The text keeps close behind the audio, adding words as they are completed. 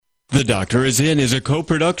The Doctor Is In is a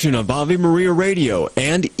co-production of Ave Maria Radio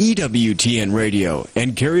and EWTN Radio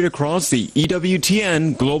and carried across the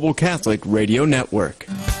EWTN Global Catholic Radio Network.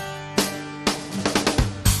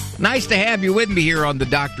 Nice to have you with me here on The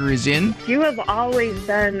Doctor Is In. You have always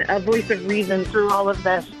been a voice of reason through all of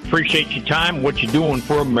this. Appreciate your time, what you're doing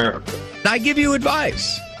for America. I give you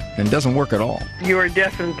advice, and it doesn't work at all. You are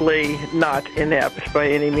definitely not inept by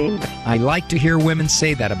any means. I like to hear women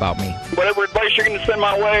say that about me. Whatever advice you're going to send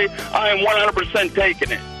my way, I am 100%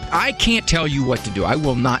 taking it. I can't tell you what to do. I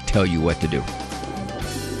will not tell you what to do.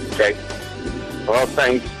 Okay. Well,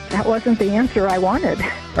 thanks. That wasn't the answer I wanted.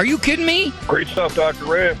 Are you kidding me? Great stuff, Dr.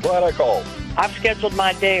 Ray. Glad I called. I've scheduled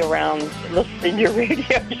my day around listening to your radio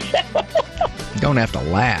show. You don't have to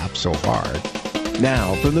laugh so hard.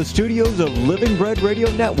 Now, from the studios of Living Bread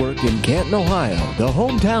Radio Network in Canton, Ohio, the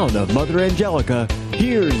hometown of Mother Angelica,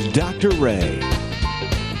 here's Dr. Ray.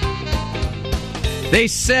 They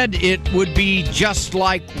said it would be just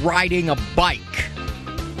like riding a bike.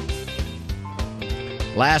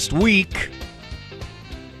 Last week,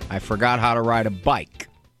 I forgot how to ride a bike.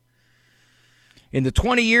 In the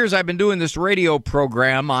 20 years I've been doing this radio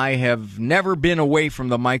program, I have never been away from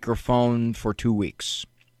the microphone for 2 weeks.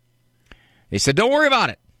 They said, don't worry about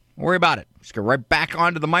it. Don't worry about it. Just go right back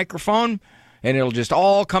onto the microphone, and it'll just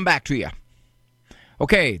all come back to you.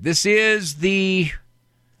 Okay, this is the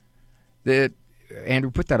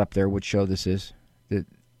Andrew, put that up there, what show this is. The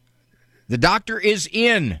Doctor Is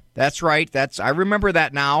In. That's right. I remember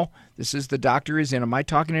that now. This is The Doctor Is In. Am I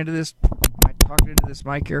talking into this? Am I talking into this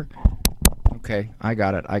mic here? Okay, I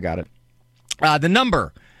got it. The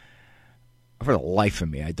number. For the life of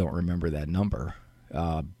me, I don't remember that number.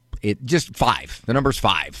 It just 5. The number's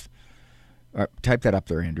 5. Type that up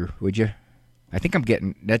there, Andrew, would you? I think I'm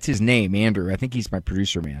getting, that's his name, Andrew. I think he's my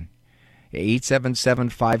producer, man.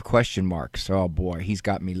 8775 question marks. Oh, boy, he's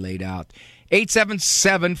got me laid out.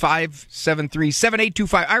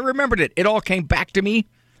 877-573-7825. I remembered it. It all came back to me.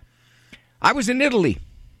 I was in Italy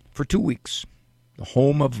for 2 weeks, the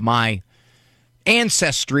home of my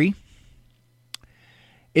ancestry.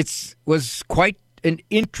 It was quite an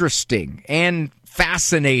interesting and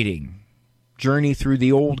fascinating journey through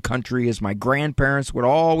the old country, as my grandparents would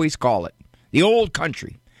always call it. The old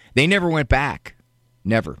country. They never went back.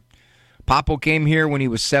 Never. Papo came here when he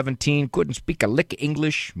was 17, couldn't speak a lick of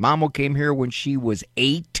English. Mamo came here when she was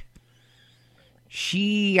 8.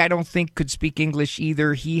 She, I don't think, could speak English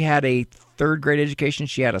either. He had a 3rd grade education.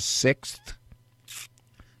 She had a 6th.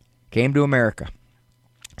 Came to America.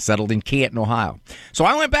 Settled in Canton, Ohio. So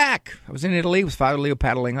I went back. I was in Italy with Father Leo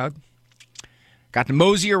Paddling Hug. Got to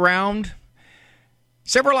mosey around.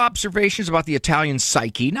 Several observations about the Italian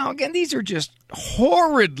psyche. Now, again, these are just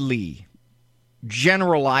horridly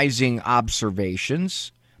generalizing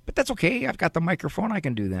observations, but that's okay. I've got the microphone. I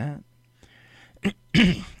can do that.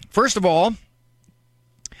 First of all,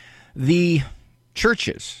 the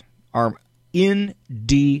churches are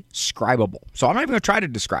indescribable. So I'm not even going to try to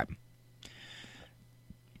describe them.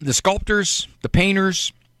 The sculptors, the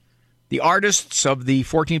painters, the artists of the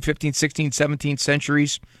 14th, 15th, 16th, 17th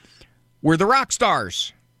centuries were the rock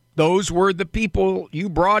stars. Those were the people you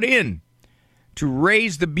brought in to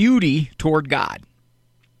raise the beauty toward God.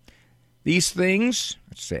 These things,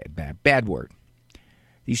 let's say it bad word.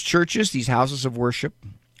 These churches, these houses of worship,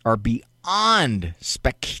 are beyond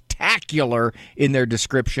spectacular in their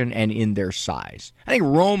description and in their size. I think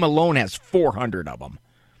Rome alone has 400 of them.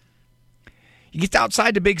 You get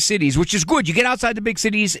outside the big cities, which is good. You get outside the big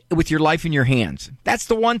cities with your life in your hands. That's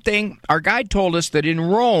the one thing. Our guide told us that in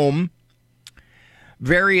Rome,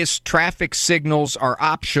 various traffic signals are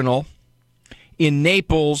optional. In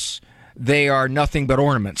Naples, they are nothing but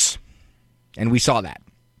ornaments. And we saw that.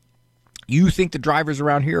 You think the drivers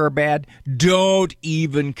around here are bad? Don't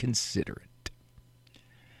even consider it.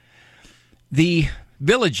 The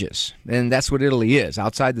villages, and that's what Italy is.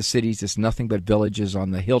 Outside the cities, it's nothing but villages on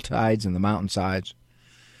the hillsides and the mountainsides.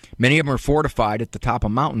 Many of them are fortified at the top of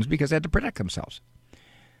mountains because they had to protect themselves.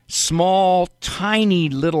 Small, tiny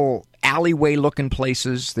little alleyway-looking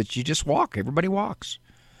places that you just walk. Everybody walks.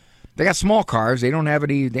 They got small cars. They don't have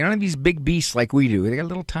these big beasts like we do. They got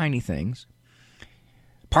little tiny things.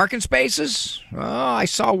 Parking spaces. Oh, I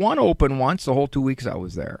saw one open once the whole 2 weeks I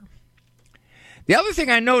was there. The other thing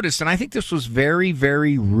I noticed, and I think this was very,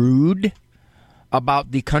 very rude about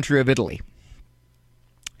the country of Italy.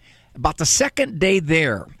 About the second day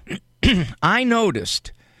there, I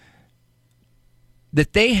noticed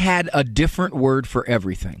that they had a different word for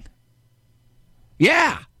everything.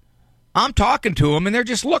 Yeah. I'm talking to them, and they're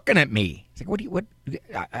just looking at me. It's like,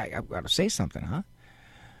 I got to say something, huh?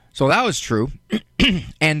 So that was true.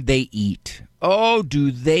 And they eat. Oh,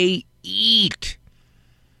 do they eat?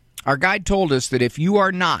 Our guide told us that if you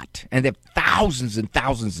are not, and there are thousands and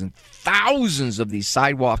thousands and thousands of these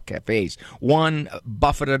sidewalk cafes, one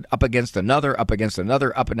buffeted up against another, up against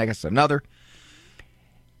another, up against another.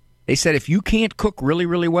 They said if you can't cook really,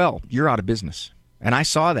 really well, you're out of business. And I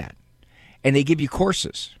saw that. And they give you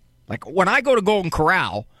courses. Like when I go to Golden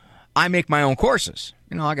Corral, I make my own courses.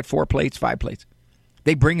 I get 4 plates, 5 plates.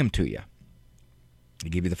 They bring them to you. They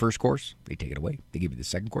give you the first course, they take it away. They give you the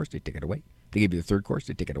second course, they take it away. They give you the third course,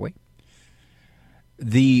 they take it away.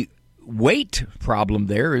 The weight problem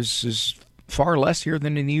there is far less here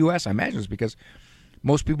than in the U.S., I imagine, it's because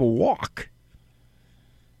most people walk.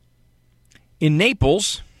 In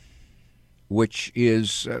Naples, which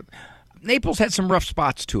is... Naples had some rough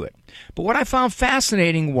spots to it. But what I found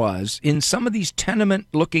fascinating was, in some of these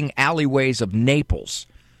tenement-looking alleyways of Naples,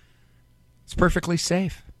 it's perfectly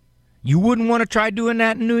safe. You wouldn't want to try doing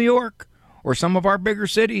that in New York or some of our bigger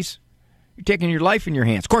cities. You're taking your life in your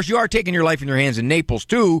hands. Of course, you are taking your life in your hands in Naples,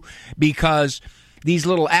 too, because these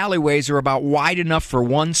little alleyways are about wide enough for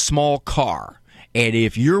one small car. And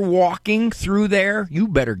if you're walking through there, you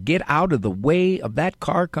better get out of the way of that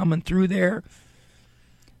car coming through there.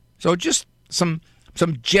 So just some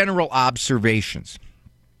general observations.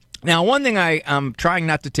 Now, one thing I'm trying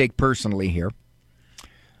not to take personally here,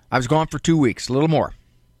 I was gone for 2 weeks, a little more.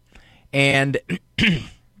 And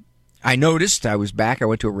I noticed, I was back, I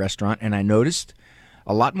went to a restaurant, and I noticed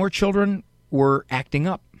a lot more children were acting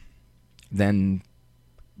up than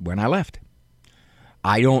when I left.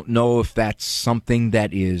 I don't know if that's something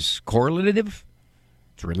that is correlative,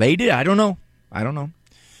 it's related, I don't know.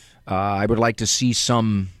 I would like to see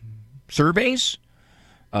some surveys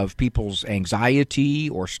of people's anxiety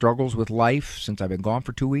or struggles with life since I've been gone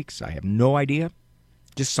for 2 weeks. I have no idea.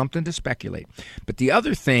 Just something to speculate. But the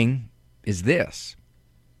other thing is this.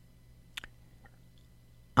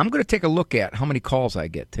 I'm going to take a look at how many calls I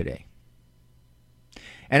get today.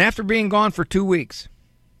 And after being gone for 2 weeks,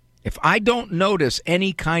 if I don't notice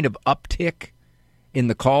any kind of uptick in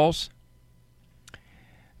the calls,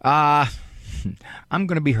 I'm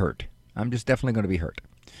going to be hurt. I'm just definitely going to be hurt.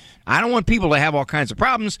 I don't want people to have all kinds of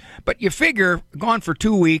problems, but you figure, gone for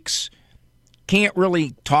 2 weeks, can't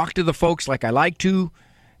really talk to the folks like I like to,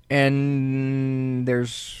 and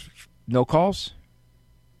there's no calls.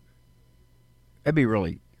 It'd be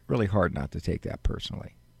really, really hard not to take that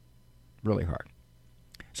personally. Really hard.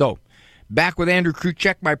 So, back with Andrew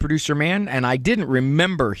Kruchek, my producer man, and I didn't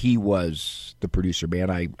remember he was the producer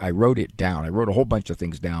man. I wrote it down. I wrote a whole bunch of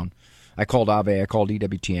things down. I called Ave, I called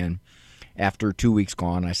EWTN. After 2 weeks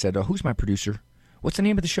gone, I said, who's my producer? What's the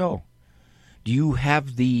name of the show? Do you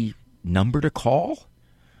have the number to call?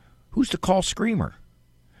 Who's the call screamer?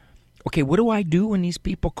 Okay, what do I do when these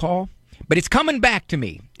people call? But it's coming back to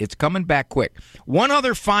me. It's coming back quick. One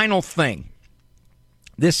other final thing.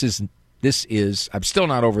 This is, I'm still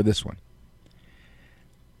not over this one.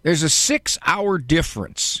 There's a 6-hour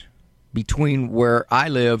difference between where I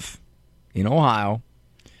live in Ohio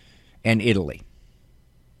and Italy.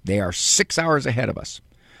 They are 6 hours ahead of us.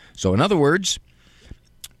 So in other words,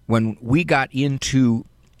 when we got into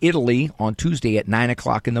Italy on Tuesday at 9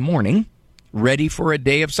 o'clock in the morning, ready for a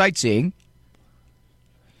day of sightseeing,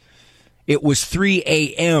 it was 3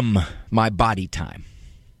 a.m. my body time.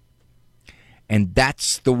 And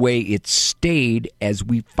that's the way it stayed as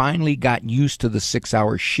we finally got used to the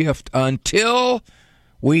 6-hour shift until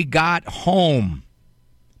we got home.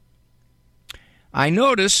 I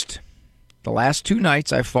noticed the last 2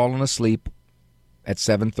 nights I've fallen asleep at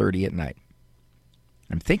 7:30 at night.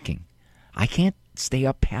 I'm thinking, I can't stay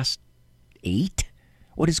up past 8?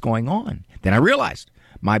 What is going on? Then I realized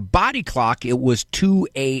my body clock, it was 2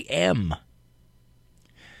 a.m.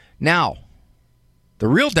 Now, the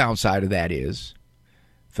real downside of that is,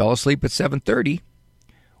 fell asleep at 7:30,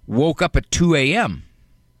 woke up at 2 a.m.,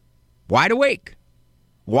 wide awake.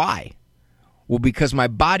 Why? Well, because my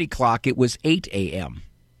body clock, it was 8 a.m.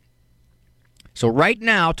 So right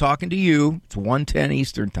now, talking to you, it's 1:10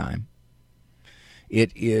 Eastern Time.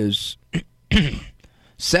 It is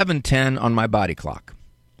 7:10 on my body clock.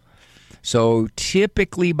 So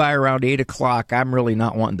typically by around 8 o'clock, I'm really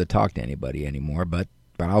not wanting to talk to anybody anymore, but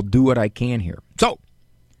I'll do what I can here. So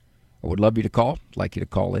I would love you to call. I'd like you to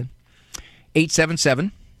call in.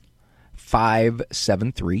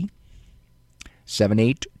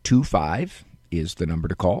 877-573-7825 is the number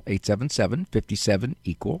to call.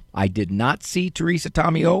 877-57-EQUAL. I did not see Teresa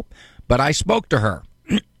Tomeo, but I spoke to her.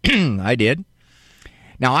 I did.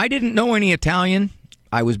 Now, I didn't know any Italian.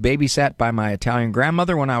 I was babysat by my Italian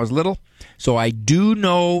grandmother when I was little, so I do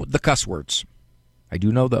know the cuss words. I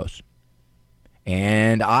do know those.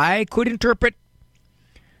 And I could interpret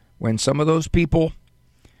when some of those people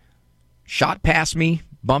shot past me,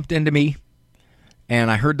 bumped into me, and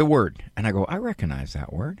I heard the word. And I go, I recognize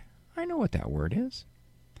that word. I know what that word is.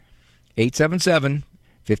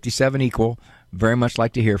 877-57-EQUAL. Very much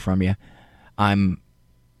like to hear from you.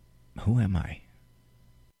 Who am I?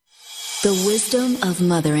 The wisdom of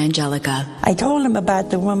Mother Angelica. I told him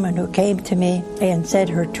about the woman who came to me and said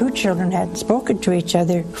her two children hadn't spoken to each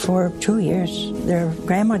other for 2 years. Their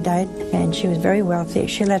grandma died, and she was very wealthy.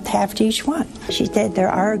 She left half to each one. She said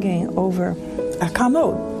they're arguing over a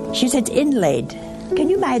commode. She said it's inlaid. Can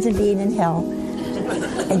you imagine being in hell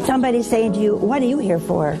and somebody saying to you, what are you here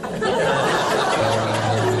for?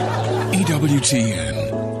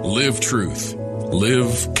 EWTN. Live truth.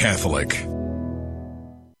 Live Catholic.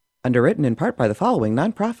 Underwritten in part by the following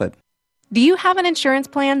nonprofit. Do you have an insurance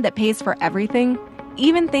plan that pays for everything,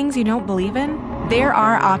 even things you don't believe in? There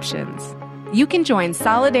are options. You can join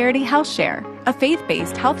Solidarity Health Share, a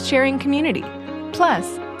faith-based health sharing community.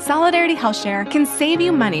 Plus, Solidarity Health Share can save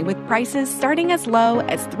you money with prices starting as low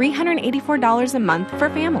as $384 a month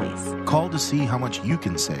for families. Call to see how much you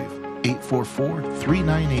can save.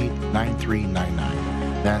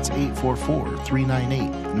 844-398-9399. That's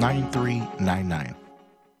 844-398-9399.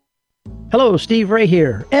 Hello, Steve Ray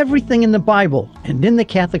here. Everything in the Bible and in the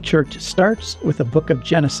Catholic Church starts with the book of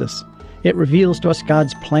Genesis. It reveals to us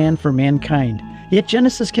God's plan for mankind. Yet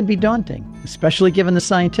Genesis can be daunting, especially given the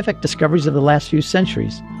scientific discoveries of the last few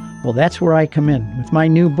centuries. Well, that's where I come in with my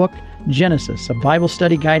new book, Genesis, a Bible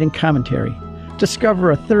study guide and commentary.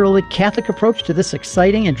 Discover a thoroughly Catholic approach to this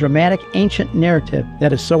exciting and dramatic ancient narrative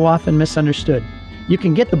that is so often misunderstood. You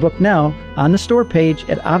can get the book now on the store page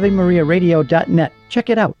at AveMariaRadio.net. Check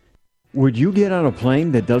it out. Would you get on a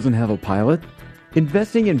plane that doesn't have a pilot?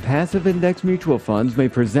 Investing in passive index mutual funds may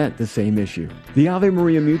present the same issue. The Ave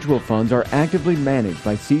Maria mutual funds are actively managed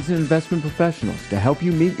by seasoned investment professionals to help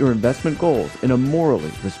you meet your investment goals in a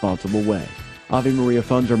morally responsible way. Ave Maria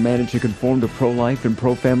funds are managed to conform to pro-life and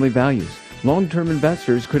pro-family values. Long-term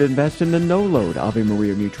investors could invest in the no-load Ave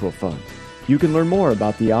Maria mutual funds. You can learn more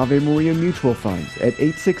about the Ave Maria mutual funds at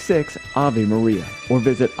 866-AVE-MARIA or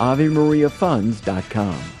visit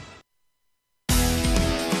AveMariaFunds.com.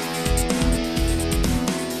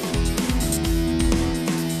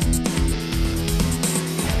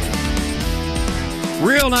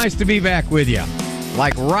 Real nice to be back with you.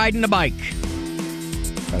 Like riding a bike.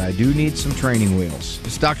 But I do need some training wheels.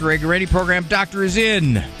 It's Dr. Ray Guarendi program. Doctor is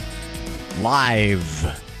in.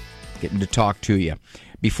 Live. Getting to talk to you.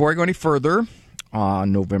 Before I go any further,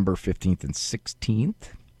 on November 15th and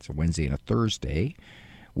 16th, it's a Wednesday and a Thursday,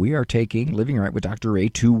 we are taking Living Right with Dr. Ray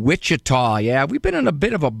to Wichita. Yeah, we've been in a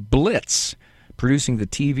bit of a blitz producing the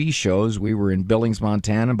TV shows. We were in Billings,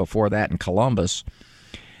 Montana, before that in Columbus.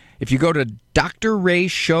 If you go to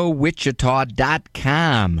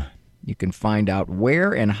drrayshowwichita.com, you can find out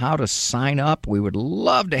where and how to sign up. We would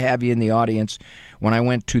love to have you in the audience. When I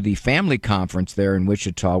went to the family conference there in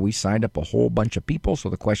Wichita, we signed up a whole bunch of people. So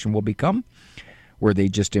the question will become, were they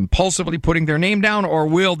just impulsively putting their name down, or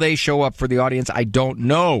will they show up for the audience? I don't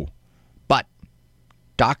know. But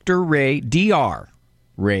Dr. Ray, Dr.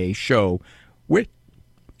 Ray Show,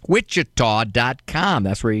 Wichita.com.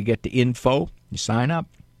 That's where you get the info. You sign up.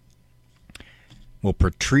 Well,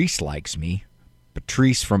 Patrice likes me.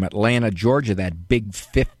 Patrice from Atlanta, Georgia, that big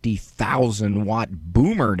 50,000-watt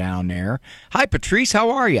boomer down there. Hi, Patrice.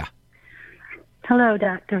 How are you? Hello,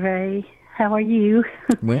 Dr. Ray. How are you?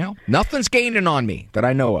 Well, nothing's gaining on me that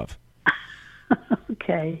I know of.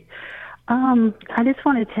 Okay. I just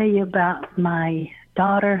want to tell you about my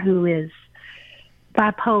daughter who is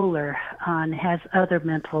bipolar and has other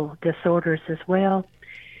mental disorders as well.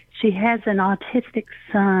 She has an autistic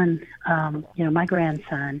son, my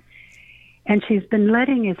grandson, and she's been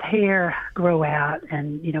letting his hair grow out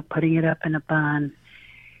and, putting it up in a bun,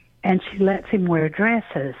 and she lets him wear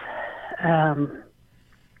dresses. And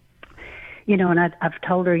I've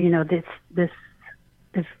told her, this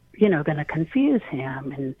is, going to confuse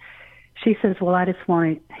him. And she says, well, I just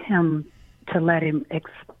want him to let him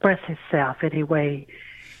express himself any way,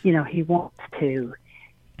 he wants to.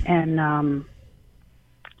 And,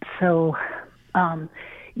 So,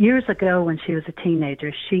 years ago when she was a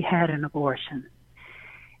teenager, she had an abortion.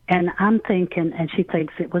 And I'm thinking, and she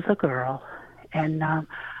thinks it was a girl, and I'm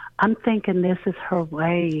thinking this is her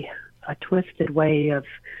way, a twisted way of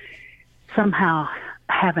somehow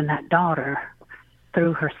having that daughter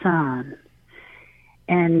through her son.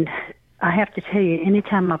 And I have to tell you,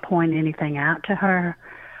 anytime I point anything out to her,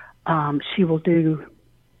 she will do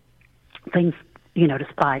things to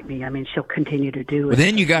spite me. I mean, she'll continue to do it. Well,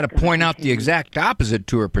 then you got to point out the exact opposite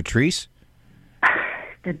to her, Patrice.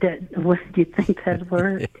 What do you think that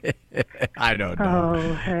word? I don't know.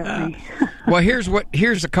 Oh, help me. Well,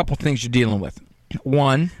 here's a couple things you're dealing with.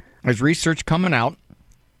 One, there's research coming out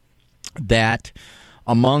that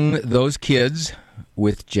among those kids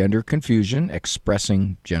with gender confusion,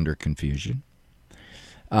 expressing gender confusion,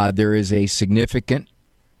 there is a significant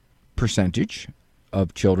percentage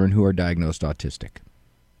of children who are diagnosed autistic.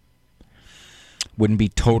 Wouldn't be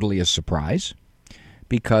totally a surprise,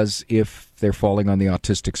 because if they're falling on the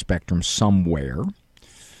autistic spectrum somewhere,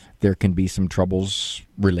 there can be some troubles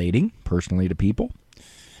relating personally to people,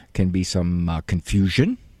 can be some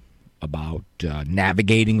confusion about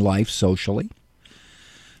navigating life socially.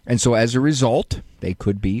 And so as a result, they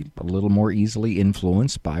could be a little more easily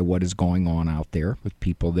influenced by what is going on out there with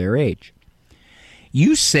people their age.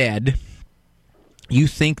 You said you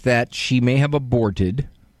think that she may have aborted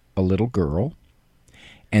a little girl,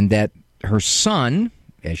 and that her son,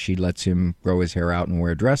 as she lets him grow his hair out and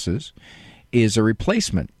wear dresses, is a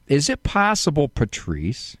replacement. Is it possible,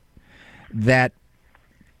 Patrice, that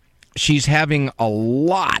she's having a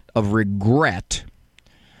lot of regret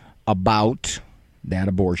about that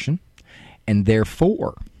abortion, and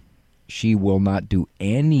therefore she will not do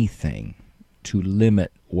anything to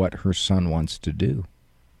limit what her son wants to do?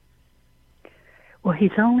 Well,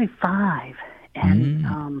 he's only 5, and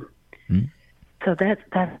so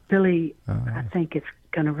that's really, I think it's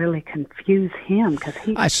going to really confuse him, because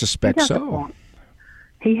I suspect so.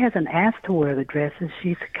 He hasn't asked to wear the dresses.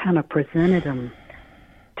 She's kind of presented them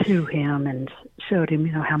to him and showed him,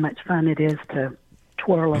 how much fun it is to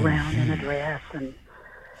twirl around in a dress and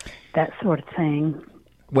that sort of thing.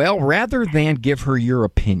 Well, rather than give her your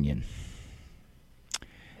opinion,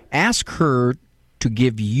 ask her to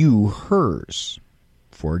give you hers.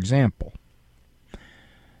 For example,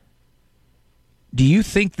 do you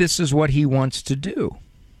think this is what he wants to do?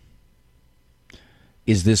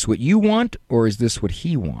 Is this what you want, or is this what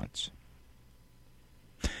he wants?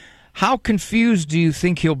 How confused do you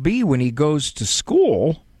think he'll be when he goes to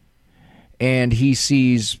school and he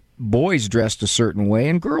sees boys dressed a certain way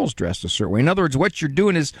and girls dressed a certain way? In other words, what you're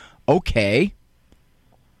doing is, okay,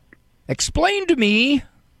 explain to me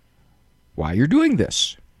why you're doing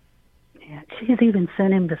this. Yeah, she's even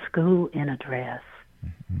sent him to school in a dress.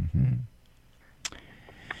 Mm-hmm.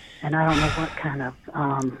 And I don't know what kind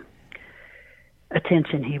of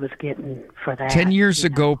attention he was getting for that. 10 years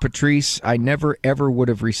ago, Patrice, I never, ever would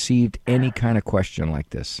have received any kind of question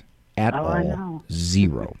like this at all. I know.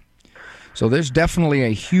 Zero. So there's definitely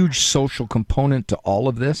a huge social component to all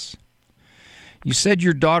of this. You said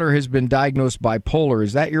your daughter has been diagnosed bipolar.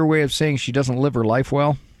 Is that your way of saying she doesn't live her life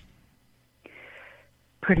well?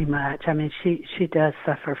 Pretty much. I mean, she does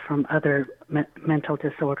suffer from other mental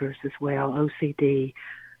disorders as well, OCD,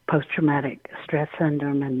 post-traumatic stress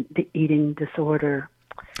syndrome, and the eating disorder.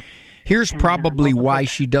 Here's probably why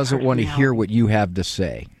she doesn't want to hear what you have to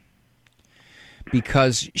say.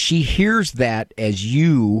 Because she hears that as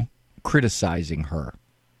you criticizing her.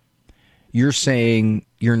 You're saying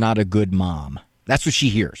you're not a good mom. That's what she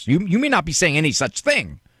hears. You may not be saying any such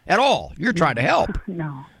thing at all. You're trying to help.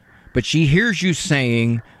 No. But she hears you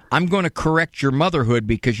saying, I'm going to correct your motherhood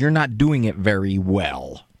because you're not doing it very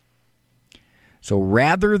well. So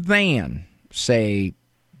rather than say,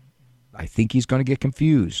 I think he's going to get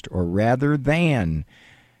confused, or rather than,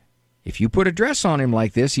 if you put a dress on him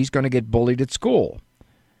like this, he's going to get bullied at school,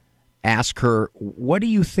 ask her, what do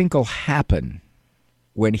you think will happen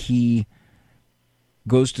when he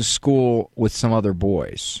goes to school with some other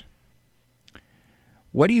boys?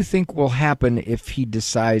 What do you think will happen if he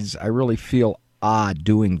decides, I really feel odd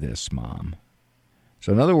doing this, Mom?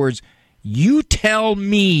 So in other words, you tell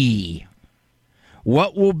me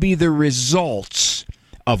what will be the results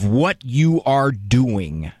of what you are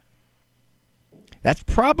doing. That's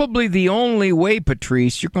probably the only way,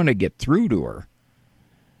 Patrice, you're going to get through to her.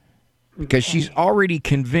 Because she's already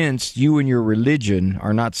convinced you and your religion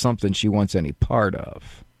are not something she wants any part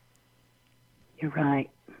of. You're right.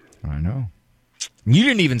 I know. You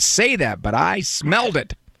didn't even say that, but I smelled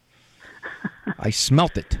it. I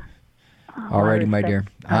smelt it. All righty, my dear.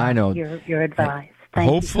 I know. Your advice.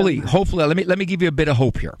 Hopefully, let me give you a bit of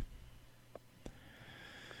hope here.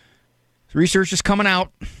 Research is coming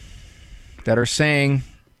out that are saying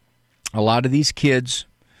a lot of these kids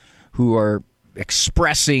who are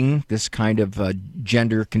expressing this kind of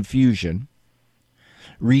gender confusion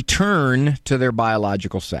return to their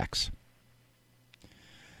biological sex.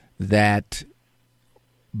 That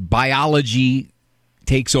biology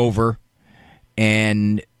takes over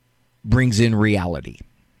and brings in reality.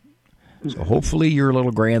 So hopefully your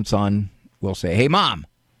little grandson will say, "Hey, Mom,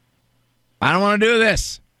 I don't want to do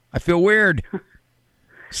this. I feel weird.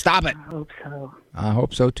 Stop it." I hope so. I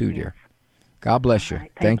hope so too, dear. God bless you.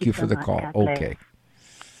 Right, Thank you so for the much. call. God bless. Okay.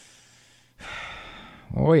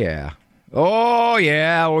 Oh, yeah. Oh,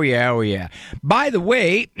 yeah. Oh, yeah. Oh, yeah. By the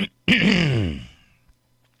way,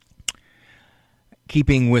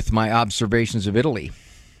 keeping with my observations of Italy,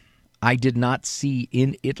 I did not see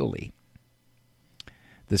in Italy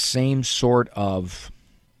the same sort of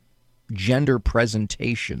gender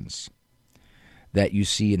presentations that you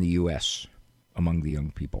see in the U.S. among the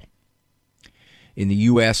young people. In the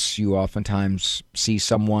U.S., you oftentimes see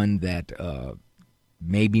someone that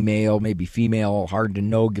may be male, may be female, hard to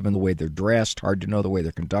know given the way they're dressed, hard to know the way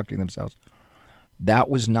they're conducting themselves. That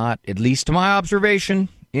was not, at least to my observation,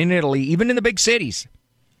 in Italy, even in the big cities.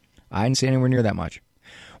 I didn't see anywhere near that much.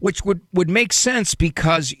 Which would make sense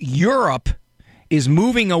because Europe is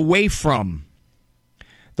moving away from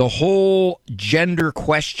the whole gender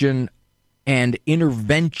question and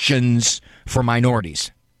interventions for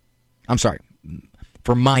minorities. I'm sorry,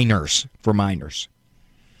 for minors.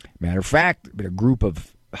 Matter of fact, a group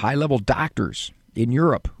of high-level doctors in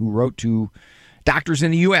Europe who wrote to doctors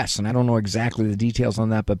in the U.S., and I don't know exactly the details on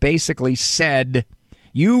that, but basically said,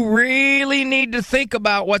 you really need to think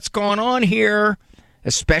about what's going on here,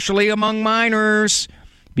 especially among minors,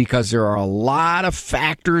 because there are a lot of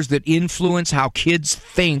factors that influence how kids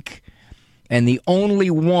think, and the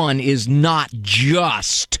only one is not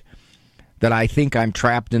just that I think I'm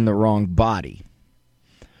trapped in the wrong body.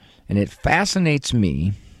 And it fascinates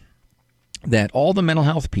me that all the mental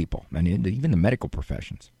health people, and even the medical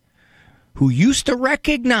professions, who used to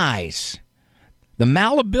recognize the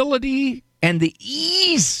malleability and the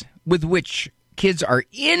ease with which kids are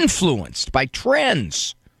influenced by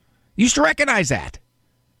trends, used to recognize that,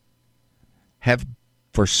 have,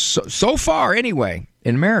 for so far anyway,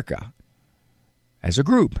 in America, as a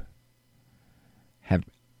group, have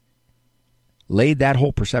laid that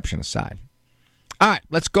whole perception aside. All right,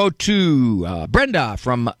 let's go to Brenda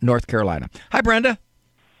from North Carolina. Hi, Brenda.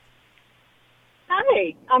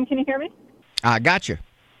 Hi. Can you hear me? I got you.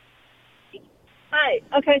 Hi.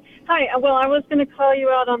 Okay. Hi. Well, I was going to call you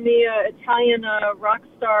out on the Italian rock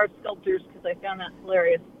star sculptors because I found that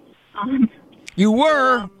hilarious. You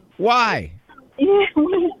were? Why? Yeah,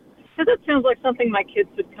 because it sounds like something my kids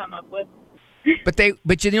would come up with.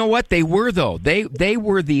 But you know what? They were, though. They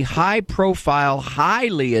were the high-profile,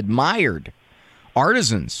 highly admired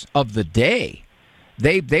artisans of the day.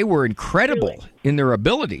 They were incredible in their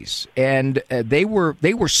abilities, and they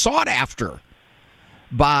were sought after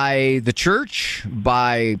by the church,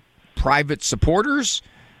 by private supporters.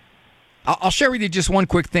 I'll share with you just one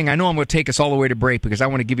quick thing. I know I'm going to take us all the way to break because I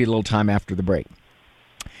want to give you a little time after the break.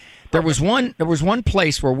 There was one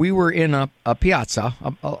place where we were in a piazza,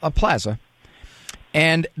 a plaza,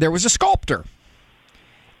 and there was a sculptor,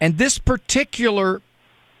 and this particular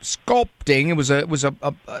sculpting, it was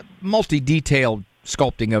a multi-detailed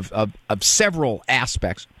sculpting of several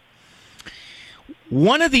aspects.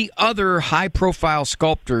 One of the other high-profile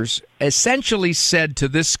sculptors essentially said to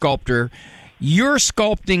this sculptor, "Your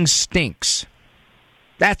sculpting stinks.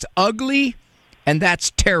 That's ugly, and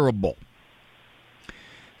that's terrible."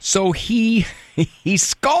 So he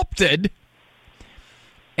sculpted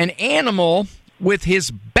an animal with his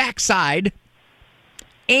backside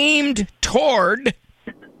aimed toward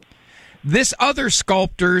this other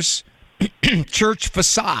sculptor's church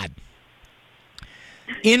facade.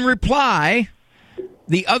 In reply,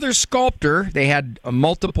 the other sculptor, they had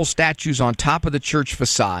multiple statues on top of the church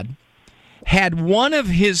facade, had one of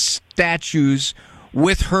his statues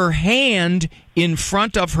with her hand in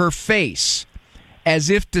front of her face, as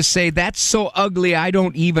if to say, that's so ugly I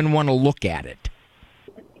don't even want to look at it.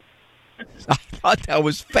 I thought that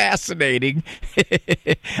was fascinating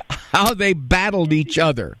how they battled each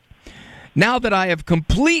other. Now that I have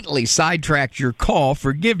completely sidetracked your call,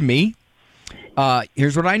 forgive me.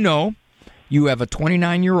 Here's what I know. You have a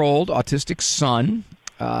 29-year-old autistic son.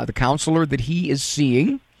 The counselor that he is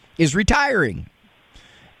seeing is retiring.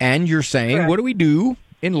 And you're saying, correct. What do we do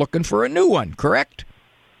in looking for a new one, correct?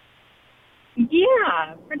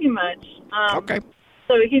 Yeah, pretty much. Okay.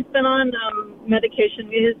 So he's been on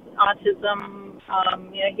medication. His autism,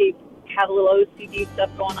 he had a little OCD stuff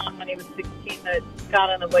going on when he was 16 that got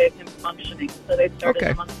in the way of him functioning. So they started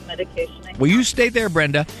him on some medication. Well, you stay there,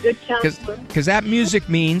 Brenda. Good counselor. Because that music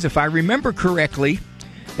means, if I remember correctly,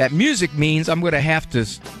 that music means I'm going to have to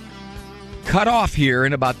cut off here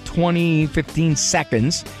in about 15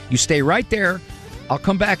 seconds. You stay right there. I'll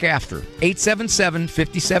come back after.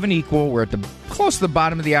 877-57-EQUAL. We're at close to the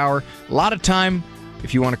bottom of the hour. A lot of time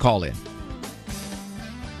if you want to call in.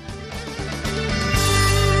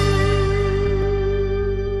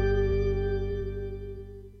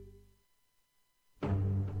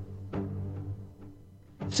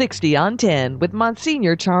 60 on 10 with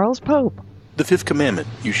Monsignor Charles Pope. The fifth commandment,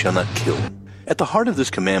 you shall not kill. At the heart of this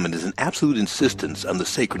commandment is an absolute insistence on the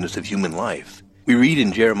sacredness of human life. We read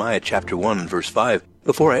in Jeremiah chapter 1 and verse 5,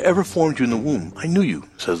 "Before I ever formed you in the womb, I knew you,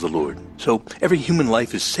 says the Lord." So every human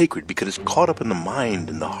life is sacred because it's caught up in the mind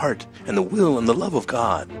and the heart and the will and the love of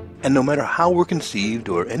God. And no matter how we're conceived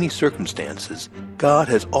or any circumstances, God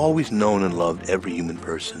has always known and loved every human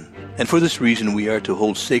person. And for this reason, we are to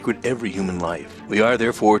hold sacred every human life. We are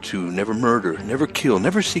therefore to never murder, never kill,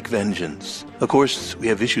 never seek vengeance. Of course, we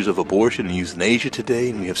have issues of abortion and euthanasia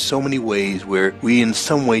today, and we have so many ways where we in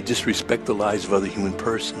some way disrespect the lives of other human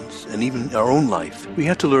persons, and even our own life. We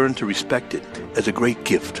have to learn to respect it as a great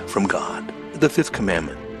gift from God. The fifth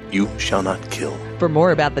commandment, you shall not kill. For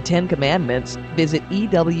more about the 10 Commandments, visit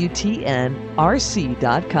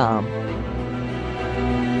EWTNRC.com.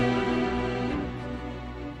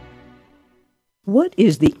 What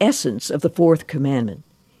is the essence of the fourth commandment?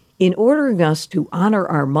 In ordering us to honor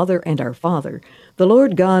our mother and our father, the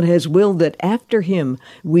Lord God has willed that after him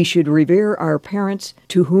we should revere our parents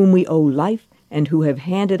to whom we owe life and who have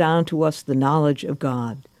handed on to us the knowledge of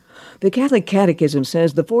God. The Catholic Catechism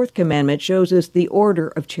says the fourth commandment shows us the order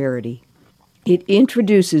of charity. It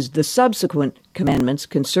introduces the subsequent commandments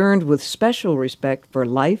concerned with special respect for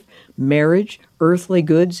life, marriage, earthly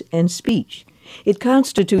goods, and speech. It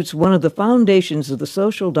constitutes one of the foundations of the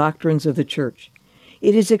social doctrines of the Church.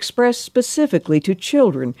 It is expressed specifically to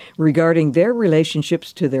children regarding their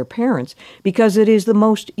relationships to their parents because it is the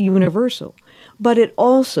most universal. But it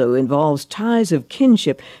also involves ties of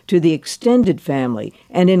kinship to the extended family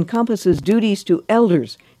and encompasses duties to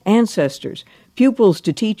elders, ancestors, pupils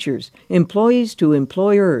to teachers, employees to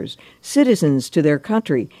employers, citizens to their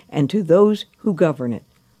country, and to those who govern it.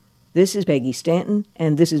 This is Peggy Stanton,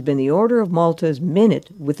 and this has been the Order of Malta's Minute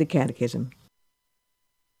with the Catechism.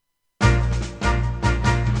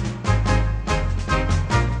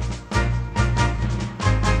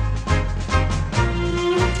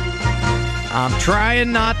 I'm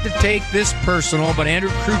trying not to take this personal, but Andrew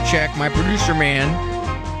Kruchek, my producer man,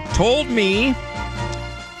 told me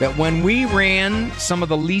that when we ran some of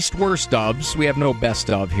the least worst ofs, we have no best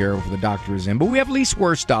of here where the doctor is in, but we have least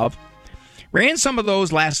worst of, ran some of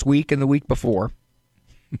those last week and the week before.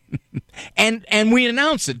 and we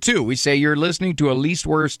announce it, too. We say, you're listening to a least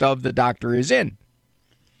worst of the doctor is in.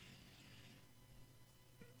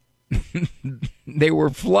 They were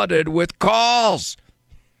flooded with calls.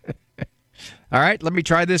 All right, let me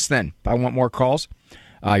try this then. I want more calls.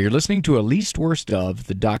 You're listening to a least worst of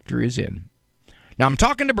the doctor is in. Now, I'm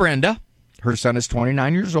talking to Brenda. Her son is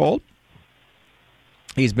 29 years old.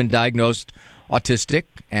 He's been diagnosed autistic,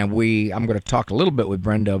 and I'm going to talk a little bit with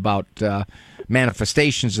Brenda about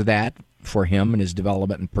manifestations of that for him and his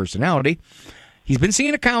development and personality. He's been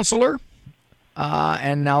seeing a counselor,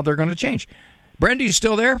 and now they're going to change. Brenda, you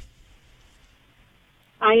still there?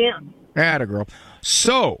 I am. Atta girl.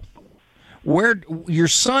 So, where your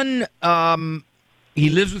son, he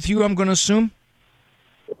lives with you, I'm going to assume?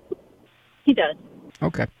 He does.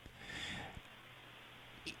 Okay.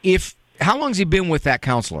 How long has he been with that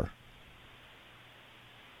counselor?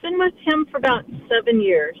 Been with him for about 7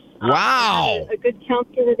 years. Wow. A good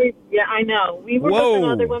counselor. Yeah, I know. We were with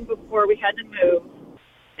another one before we had to move,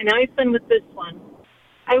 and now he's been with this one.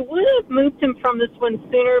 I would have moved him from this one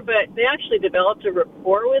sooner, but they actually developed a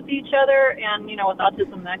rapport with each other, and, with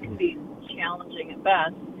autism, that can be challenging at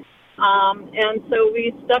best. And so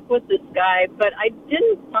we stuck with this guy, but I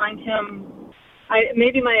didn't find him,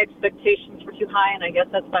 maybe my expectations were too high, and I guess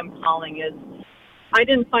that's what I'm calling is I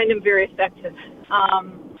didn't find him very effective.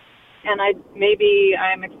 And maybe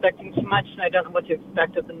I'm expecting too much, and I don't know what to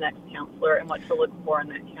expect of the next counselor and what to look for in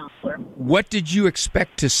that counselor. What did you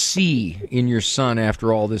expect to see in your son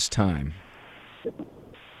after all this time?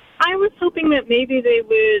 I was hoping that maybe they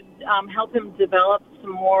would help him develop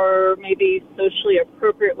some more maybe socially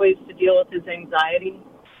appropriate ways to deal with his anxiety.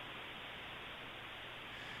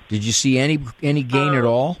 Did you see any gain at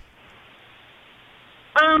all?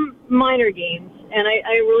 Minor gains, and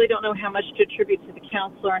I really don't know how much to attribute to the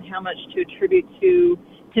counselor and how much to attribute to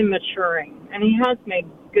him maturing. And he has made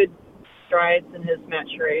good strides in his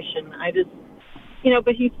maturation. I just,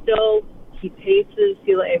 but he paces.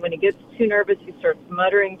 When he gets too nervous, he starts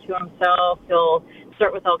muttering to himself. He'll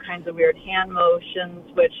start with all kinds of weird hand motions,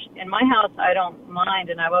 which in my house I don't mind,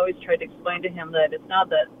 and I've always tried to explain to him that it's not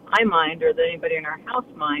that I mind or that anybody in our house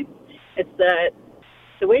minds. It's that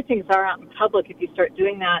the way things are out in public, if you start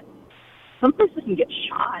doing that, some places can get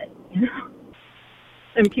shot,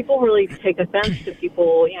 And people really take offense to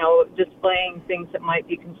people, displaying things that might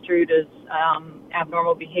be construed as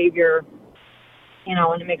abnormal behavior,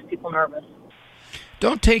 and it makes people nervous.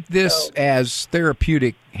 Don't take this as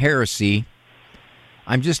therapeutic heresy.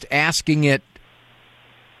 I'm just asking it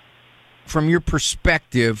from your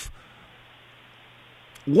perspective.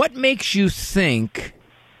 What makes you think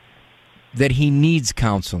that he needs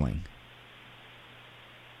counseling?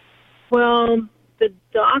 Well, the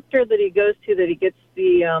doctor that he goes to, that he gets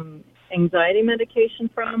the anxiety medication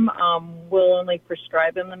from, will only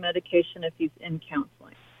prescribe him the medication if he's in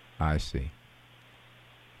counseling. I see.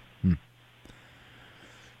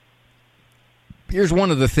 Here's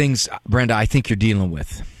one of the things, Brenda, I think you're dealing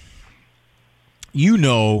with. You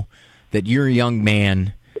know that your young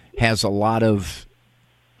man has a lot of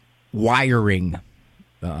wiring,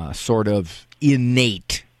 sort of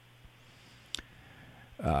innate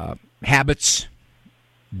habits,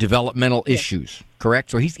 developmental issues,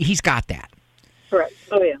 correct? So he's got that. Correct.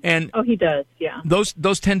 Oh, yeah. And he does, yeah.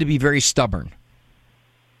 Those tend to be very stubborn,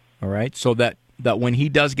 all right? So that when he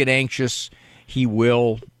does get anxious, he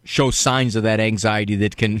will show signs of that anxiety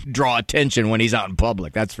that can draw attention when he's out in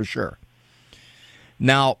public, that's for sure.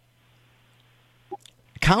 Now,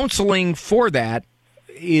 counseling for that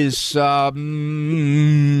is marginally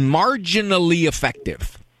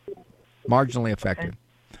effective. Marginally effective.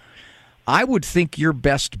 Okay. I would think your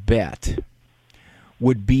best bet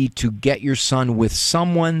would be to get your son with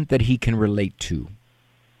someone that he can relate to,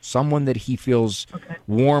 someone that he feels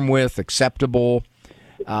warm with, acceptable,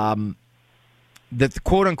 that the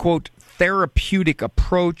quote-unquote therapeutic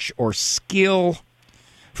approach or skill.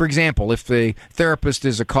 For example, if the therapist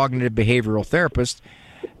is a cognitive behavioral therapist,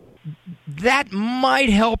 that might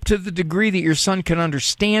help to the degree that your son can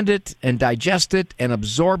understand it and digest it and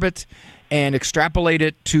absorb it and extrapolate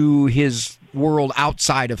it to his world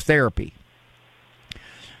outside of therapy.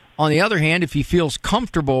 On the other hand, if he feels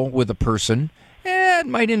comfortable with a person, it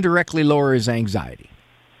might indirectly lower his anxiety.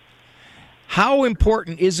 How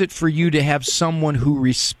important is it for you to have someone who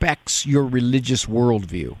respects your religious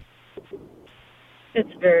worldview?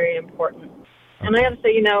 It's very important. Okay. And I have to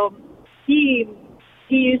say, he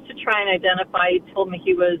used to try and identify. He told me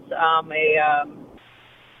he was a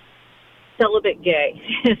celibate gay,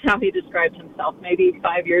 is how he described himself, maybe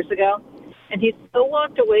 5 years ago. And he's so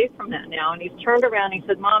walked away from that now, and he's turned around and he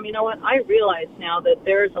said, Mom, you know what? I realize now that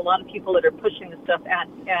there's a lot of people that are pushing this stuff at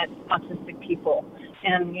autistic people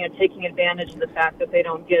and, taking advantage of the fact that they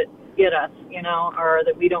don't get us, or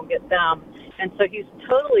that we don't get them. And so he's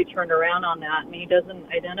totally turned around on that, and he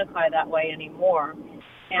doesn't identify that way anymore.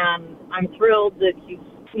 And I'm thrilled that he's,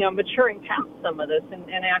 maturing past some of this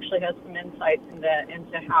and actually has some insights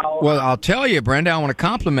into how... Well, I'll tell you, Brenda, I want to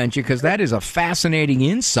compliment you because that is a fascinating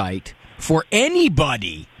insight for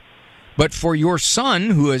anybody. But for your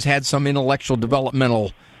son, who has had some intellectual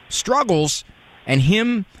developmental struggles, and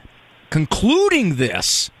him concluding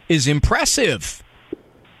this is impressive.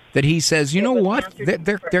 That he says, you know what,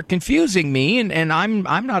 they're confusing me, and I'm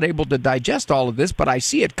not able to digest all of this, but I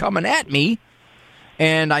see it coming at me,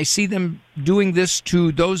 and I see them doing this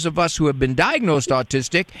to those of us who have been diagnosed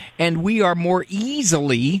autistic, and we are more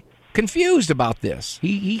easily confused about this.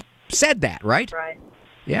 He said that, right? Right.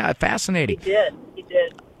 Yeah, fascinating. He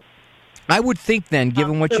did. I would think then,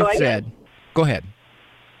 given what you've said... Go ahead.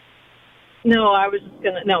 No, I was just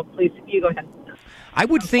going to... No, please, you go ahead. I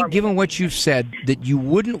would think, given what you've said, that you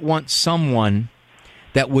wouldn't want someone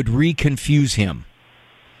that would reconfuse him.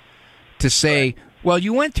 To say, well,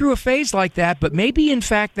 you went through a phase like that, but maybe, in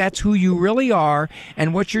fact, that's who you really are,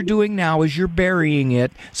 and what you're doing now is you're burying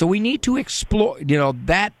it. So we need to explore,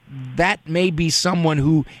 that may be someone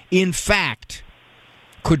who, in fact,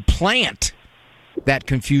 could plant that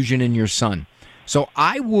confusion in your son. So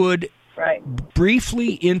I would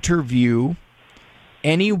briefly interview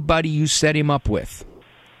anybody you set him up with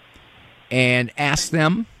and ask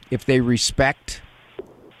them if they respect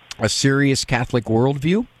a serious Catholic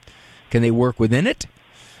worldview. Can they work within it?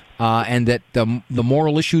 And that the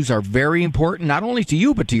moral issues are very important, not only to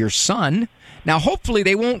you, but to your son. Now, hopefully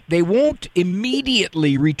they won't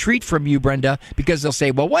immediately retreat from you, Brenda, because they'll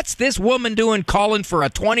say, well, what's this woman doing calling for a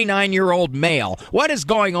 29-year-old male? What is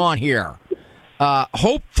going on here?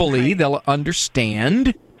 Hopefully they'll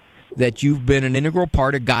understand that you've been an integral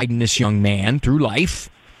part of guiding this young man through life.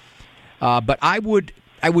 But I would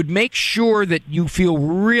make sure that you feel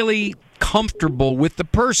really comfortable with the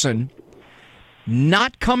person,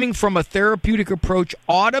 not coming from a therapeutic approach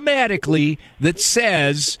automatically that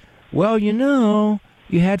says, well, you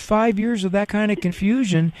had 5 years of that kind of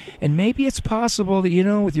confusion, and maybe it's possible that,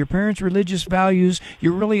 with your parents' religious values,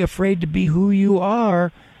 you're really afraid to be who you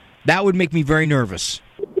are. That would make me very nervous.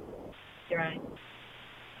 You're right.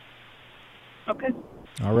 Okay.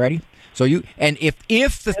 All righty. So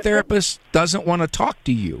if the therapist doesn't want to talk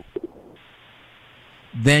to you,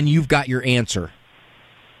 then you've got your answer.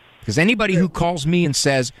 Because anybody who calls me and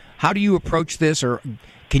says, how do you approach this, or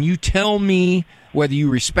can you tell me whether you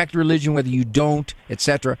respect religion, whether you don't,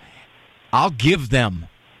 etc., I'll give them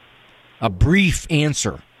a brief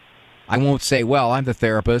answer. I won't say, well, I'm the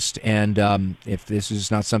therapist, and if this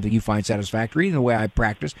is not something you find satisfactory in the way I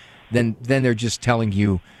practice, then they're just telling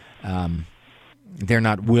you they're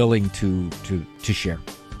not willing to share.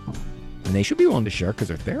 And they should be willing to share because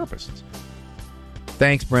they're therapists.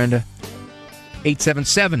 Thanks, Brenda.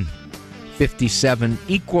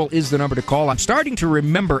 877-57-EQUAL is the number to call. I'm starting to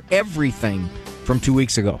remember everything from 2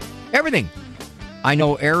 weeks ago. Everything. I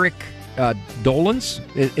know Eric Dolan's.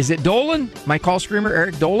 Is it Dolan? My call screamer,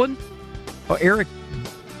 Eric Dolan? Oh, Eric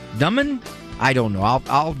Dumman? I don't know.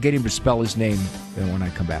 I'll get him to spell his name when I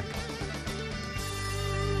come back.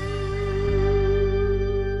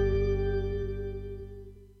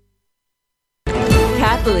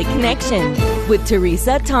 Catholic Connection with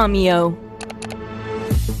Teresa Tomeo.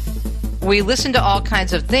 We listen to all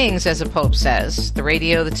kinds of things, as the Pope says. The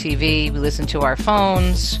radio, the TV, we listen to our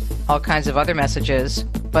phones, all kinds of other messages.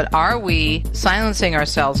 But are we silencing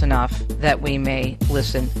ourselves enough that we may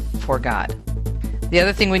listen for God? The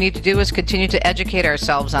other thing we need to do is continue to educate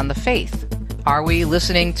ourselves on the faith. Are we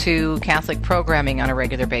listening to Catholic programming on a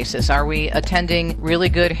regular basis? Are we attending really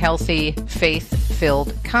good, healthy,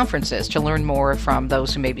 faith-filled conferences to learn more from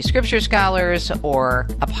those who may be scripture scholars or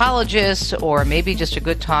apologists, or maybe just a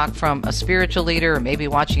good talk from a spiritual leader, or maybe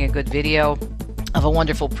watching a good video of a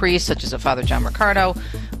wonderful priest such as a Father John Ricardo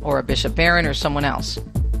or a Bishop Barron or someone else?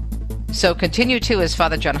 So continue to, as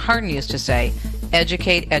Father John Harden used to say,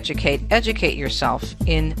 educate, educate, educate yourself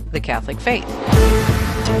in the Catholic faith.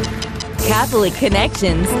 Catholic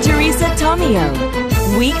Connections, Teresa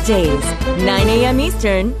Tomeo. Weekdays, 9 a.m.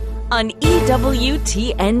 Eastern on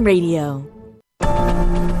EWTN Radio.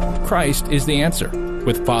 Christ is the answer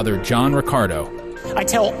with Father John Ricardo. I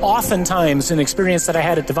tell oftentimes an experience that I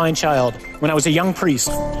had at Divine Child when I was a young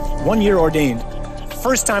priest, 1 year ordained.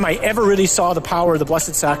 First time I ever really saw the power of the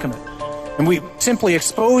Blessed Sacrament. And we simply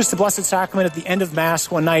exposed the Blessed Sacrament at the end of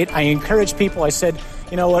Mass one night. I encouraged people. I said,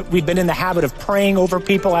 you know what, we've been in the habit of praying over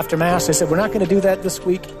people after Mass. I said, we're not going to do that this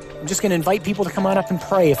week. I'm just going to invite people to come on up and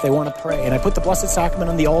pray if they want to pray. And I put the Blessed Sacrament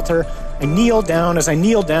on the altar. I kneel down. As I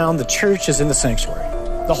kneel down, the church is in the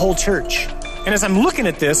sanctuary, the whole church. And as I'm looking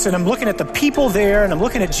at this, and I'm looking at the people there, and I'm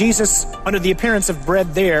looking at Jesus under the appearance of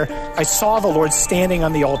bread there, I saw the Lord standing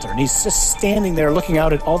on the altar. And he's just standing there looking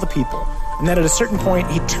out at all the people. And then at a certain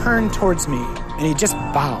point, he turned towards me, and he just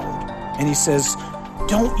bowed. And he says,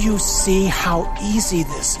 don't you see how easy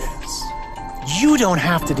this is? You don't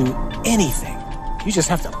have to do anything. You just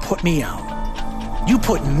have to put me out. You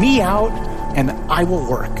put me out, and I will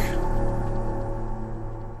work.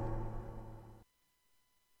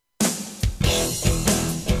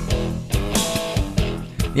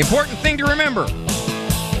 The important thing to remember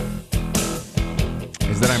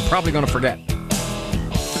is that I'm probably going to forget.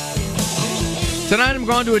 Tonight I'm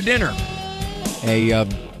going to a dinner. A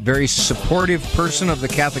very supportive person of the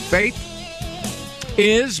Catholic faith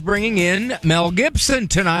is bringing in Mel Gibson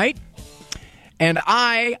tonight. And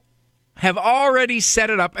I have already set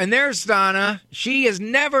it up. And there's Donna. She has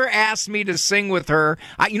never asked me to sing with her.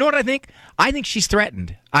 You know what I think? I think she's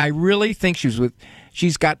threatened. I really think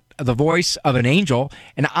she's got the voice of an angel.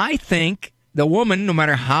 And I think the woman, no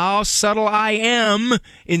matter how subtle I am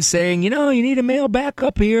in saying, you need a male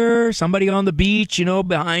backup here, somebody on the beach,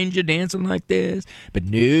 behind you dancing like this. But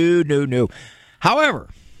no. However,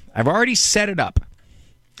 I've already set it up.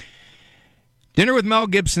 Dinner with Mel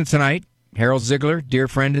Gibson tonight. Harold Ziegler, dear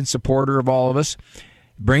friend and supporter of all of us,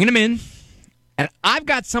 bringing him in. And I've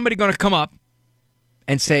got somebody going to come up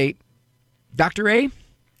and say, Dr. A,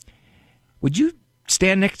 would you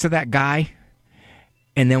stand next to that guy?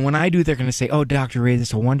 And then when I do, they're going to say, oh, Dr. Ray, this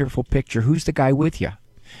is a wonderful picture. Who's the guy with you?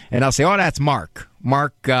 And I'll say, oh, that's Mark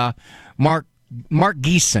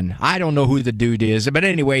Geeson. I don't know who the dude is. But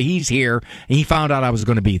anyway, he's here, and he found out I was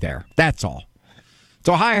going to be there. That's all.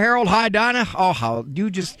 So hi, Harold. Hi, Donna. Oh, how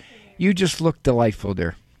you just look delightful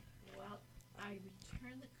there. Well, I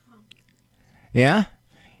return the compliment. Yeah?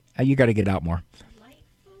 You got to get out more.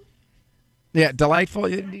 Delightful? Yeah, delightful.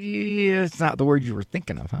 Yeah, it's not the word you were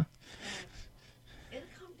thinking of, huh?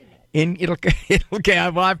 Okay,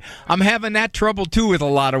 I'm having that trouble too with a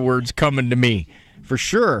lot of words coming to me, for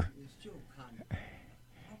sure.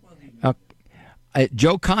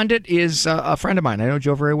 Joe Condit is a friend of mine. I know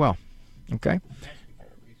Joe very well. Okay.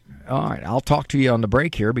 All right, I'll talk to you on the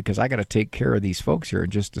break here because I got to take care of these folks here in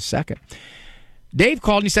just a second. Dave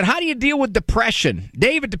called and he said, how do you deal with depression?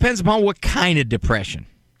 Dave, it depends upon what kind of depression.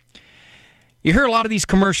 You hear a lot of these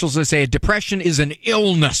commercials that say depression is an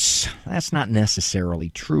illness. That's not necessarily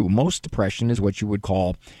true. Most depression is what you would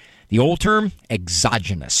call, the old term,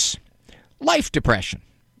 exogenous. Life depression.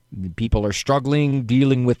 People are struggling,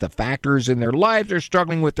 dealing with the factors in their lives. They're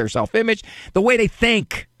struggling with their self-image. The way they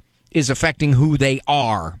think is affecting who they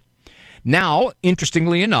are. Now,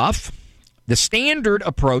 interestingly enough, the standard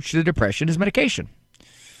approach to depression is medication.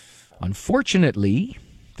 Unfortunately,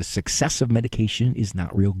 the success of medication is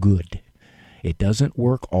not real good. It doesn't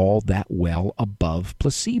work all that well above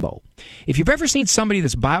placebo. If you've ever seen somebody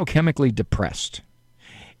that's biochemically depressed,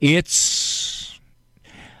 I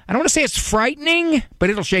don't want to say it's frightening,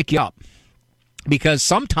 but it'll shake you up. Because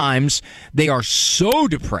sometimes they are so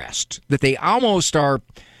depressed that they almost are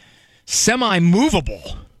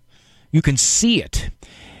semi-movable. You can see it.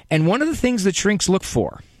 And one of the things that shrinks look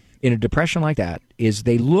for in a depression like that is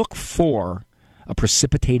they look for a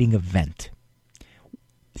precipitating event.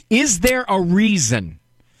 Is there a reason?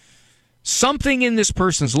 Something in this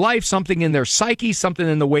person's life, something in their psyche, something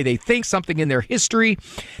in the way they think, something in their history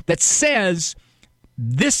that says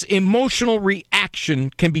this emotional reaction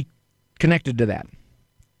can be connected to that.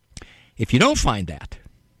 If you don't find that,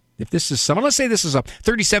 if this is someone, let's say this is a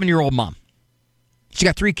 37-year-old mom. She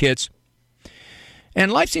got 3 kids,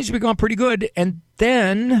 and life seems to be going pretty good, and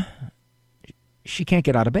then she can't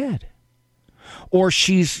get out of bed. Or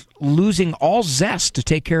she's losing all zest to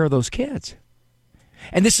take care of those kids.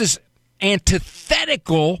 And this is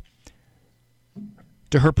antithetical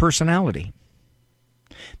to her personality.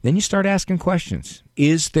 Then you start asking questions.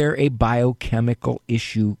 Is there a biochemical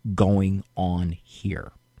issue going on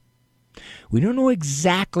here? We don't know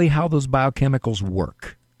exactly how those biochemicals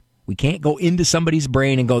work. We can't go into somebody's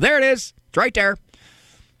brain and go, there it is, it's right there.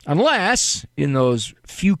 Unless, in those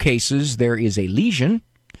few cases, there is a lesion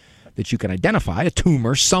that you can identify, a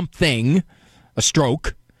tumor, something, a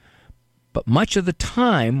stroke. But much of the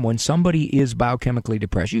time, when somebody is biochemically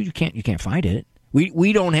depressed, you can't find it.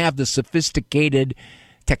 We don't have the sophisticated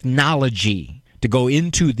technology to go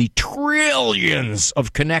into the trillions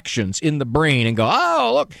of connections in the brain and go,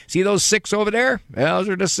 oh, look, see those 6 over there? Well, those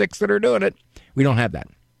are the 6 that are doing it. We don't have that.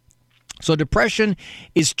 So depression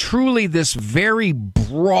is truly this very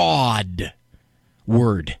broad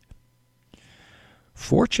word.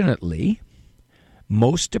 Fortunately,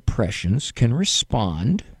 most depressions can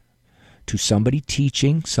respond to somebody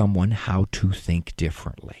teaching someone how to think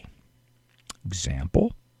differently.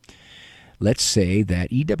 Example, let's say that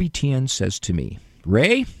EWTN says to me,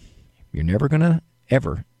 Ray, you're never going to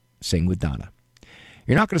ever sing with Donna.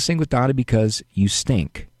 You're not going to sing with Donna because you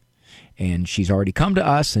stink. And she's already come to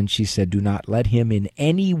us and she said, do not let him in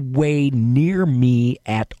any way near me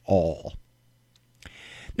at all.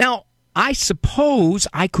 Now, I suppose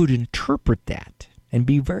I could interpret that and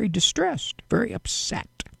be very distressed, very upset.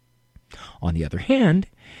 On the other hand,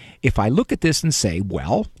 if I look at this and say,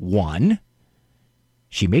 well, 1,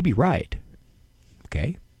 she may be right.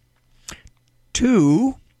 Okay.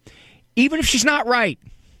 2, even if she's not right,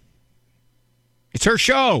 it's her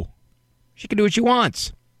show. She can do what she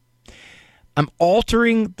wants. I'm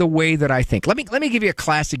altering the way that I think. Let me give you a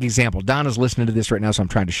classic example. Donna's listening to this right now, so I'm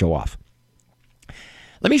trying to show off.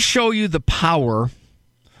 Let me show you the power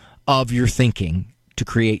of your thinking to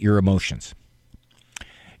create your emotions.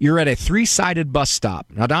 You're at a 3-sided bus stop.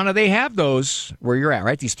 Now, Donna, they have those where you're at,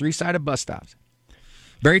 right? These 3-sided bus stops.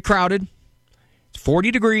 Very crowded. It's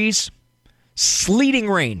 40 degrees. Sleeting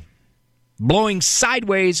rain. Blowing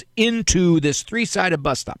sideways into this 3-sided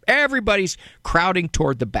bus stop. Everybody's crowding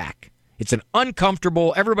toward the back. It's an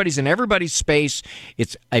uncomfortable, everybody's in everybody's space.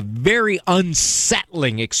 It's a very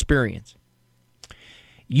unsettling experience.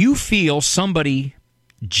 You feel somebody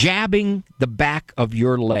jabbing the back of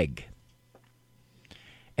your leg.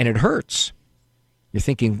 And it hurts. You're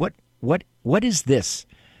thinking, what is this?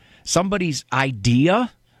 Somebody's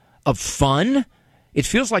idea of fun? It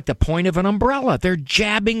feels like the point of an umbrella. They're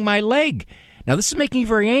jabbing my leg. Now, this is making me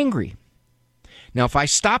very angry. Now, if I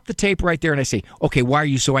stop the tape right there and I say, okay, why are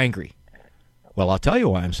you so angry? Well, I'll tell you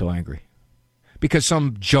why I'm so angry. Because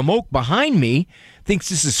some jamoke behind me thinks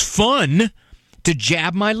this is fun to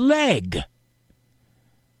jab my leg.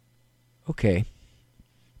 Okay.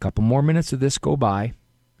 A couple more minutes of this go by.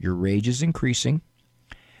 Your rage is increasing.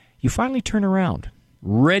 You finally turn around,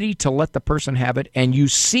 ready to let the person have it, and you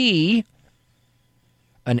see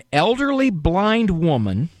an elderly blind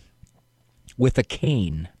woman with a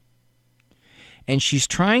cane. And she's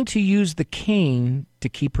trying to use the cane to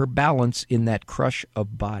keep her balance in that crush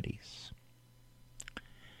of bodies.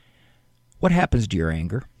 What happens to your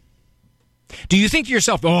anger? Do you think to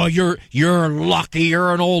yourself, oh, you're lucky,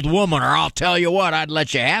 you're an old woman, or I'll tell you what, I'd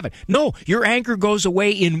let you have it? No, your anger goes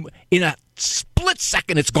away in a split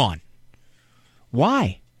second, it's gone.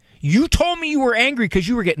 Why? You told me you were angry because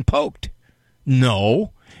you were getting poked.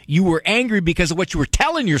 No, you were angry because of what you were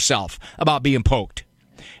telling yourself about being poked.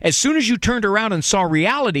 As soon as you turned around and saw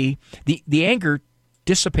reality, the anger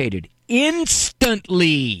dissipated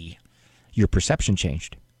instantly. Your perception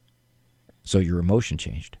changed. So your emotion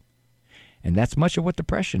changed. And that's much of what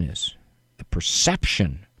depression is. The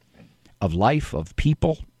perception of life, of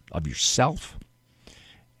people, of yourself.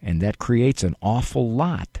 And that creates an awful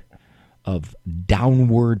lot of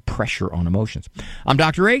downward pressure on emotions. I'm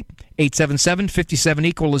Dr. Ray.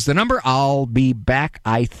 877-57-EQUAL is the number. I'll be back,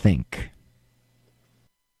 I think.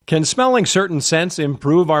 Can smelling certain scents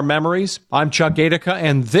improve our memories? I'm Chuck Gatica,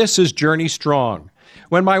 and this is Journey Strong.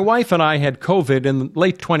 When my wife and I had COVID in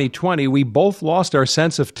late 2020, we both lost our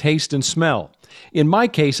sense of taste and smell. In my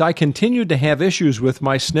case, I continued to have issues with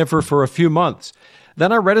my sniffer for a few months.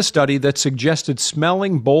 Then I read a study that suggested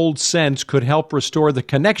smelling bold scents could help restore the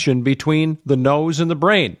connection between the nose and the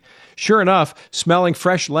brain. Sure enough, smelling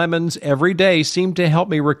fresh lemons every day seemed to help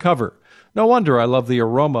me recover. No wonder I love the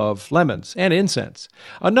aroma of lemons and incense.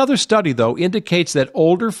 Another study, though, indicates that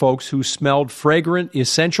older folks who smelled fragrant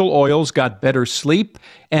essential oils got better sleep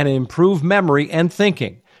and improved memory and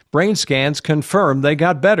thinking. Brain scans confirm they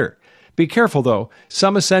got better. Be careful, though.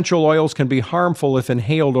 Some essential oils can be harmful if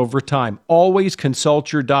inhaled over time. Always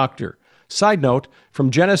consult your doctor. Side note, from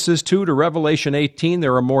Genesis 2 to Revelation 18,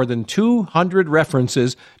 there are more than 200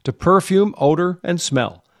 references to perfume, odor, and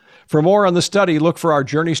smell. For more on the study, look for our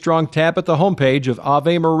Journey Strong tab at the homepage of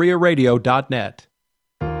AveMariaRadio.net.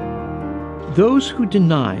 Those who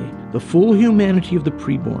deny the full humanity of the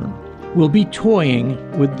preborn will be toying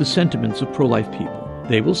with the sentiments of pro-life people.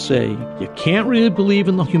 They will say, you can't really believe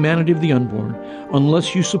in the humanity of the unborn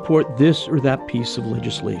unless you support this or that piece of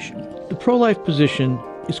legislation. The pro-life position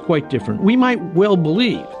is quite different. We might well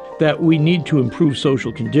believe that we need to improve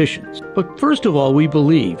social conditions. But first of all, we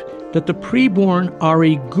believe that the preborn are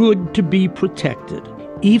a good to be protected,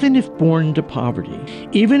 even if born into poverty,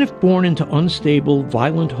 even if born into unstable,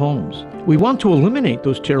 violent homes. We want to eliminate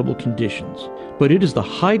those terrible conditions, but it is the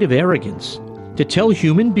height of arrogance to tell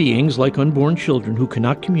human beings like unborn children who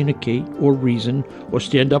cannot communicate or reason or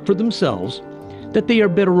stand up for themselves that they are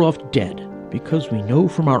better off dead, because we know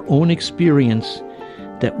from our own experience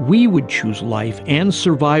that we would choose life and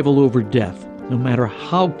survival over death, no matter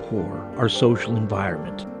how poor our social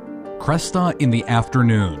environment. Cresta in the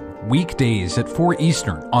afternoon, weekdays at 4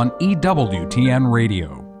 Eastern on EWTN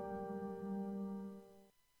Radio.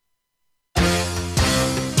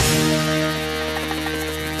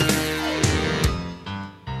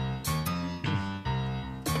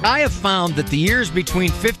 I have found that the years between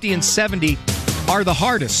 50 and 70 are the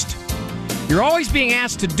hardest. You're always being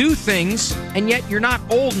asked to do things, and yet you're not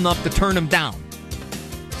old enough to turn them down.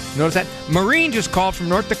 Notice that? Maureen just called from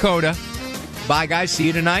North Dakota. Bye, guys. See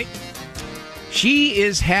you tonight. She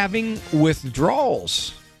is having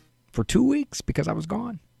withdrawals for 2 weeks because I was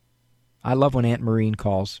gone. I love when Aunt Maureen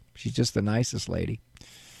calls. She's just the nicest lady.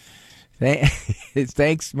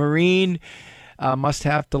 Thanks, Maureen. Must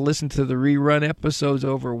have to listen to the rerun episodes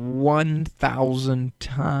over 1,000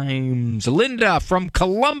 times. Linda from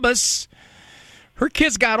Columbus. Her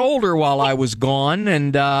kids got older while I was gone,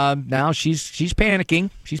 and now she's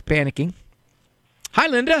panicking. She's panicking. Hi,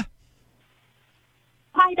 Linda.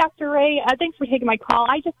 Hi, Dr. Ray. Thanks for taking my call.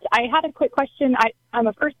 I had a quick question. I'm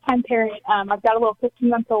a first-time parent. I've got a little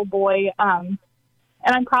 15-month-old boy, and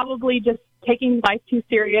I'm probably just taking life too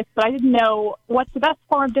serious, but I didn't know what's the best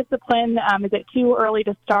form of discipline. Is it too early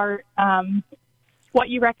to start? What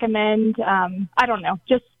you recommend? I don't know.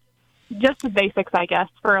 Just the basics, I guess,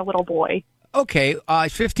 for a little boy. Okay,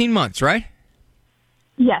 15 months, right?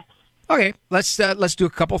 Yes. Okay, let's do a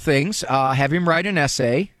couple things. Have him write an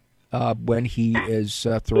essay when he is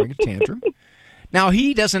throwing a tantrum. Now,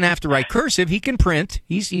 he doesn't have to write cursive. He can print.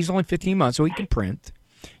 He's only 15 months, so he can print.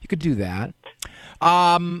 You could do that.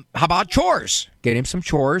 How about chores? Get him some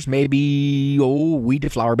chores. Maybe, weed the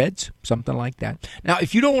flower beds, something like that. Now,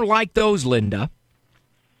 if you don't like those, Linda,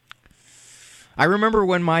 I remember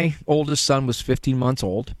when my oldest son was 15 months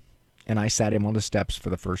old, and I sat him on the steps for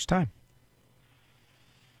the first time.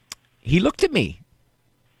 He looked at me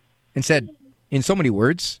and said, in so many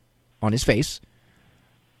words, on his face,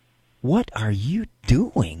 "What are you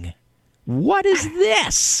doing? What is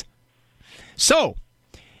this?" So,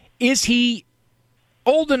 is he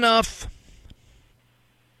old enough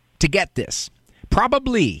to get this?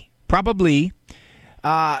 Probably,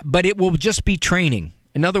 but it will just be training.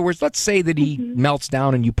 In other words, let's say that he melts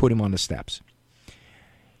down and you put him on the steps.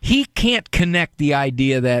 He can't connect the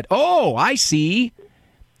idea that, I see,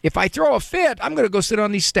 If I throw a fit, I'm going to go sit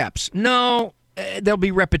on these steps. No, there'll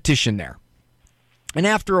be repetition there. And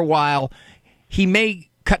after a while, he may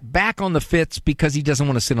cut back on the fits because he doesn't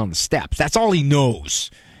want to sit on the steps. That's all he knows.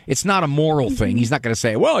 It's not a moral thing. He's not going to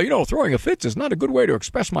say, well, throwing a fit is not a good way to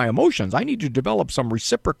express my emotions. I need to develop some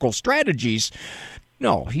reciprocal strategies.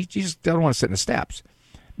 No, he just doesn't want to sit in the steps.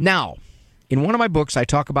 Now, in one of my books, I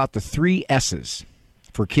talk about the 3 S's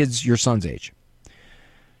for kids your son's age.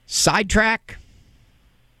 Sidetrack,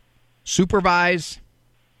 supervise,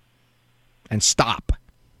 and stop.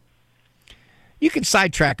 You can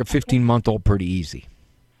sidetrack a 15-month-old pretty easy.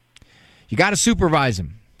 You got to supervise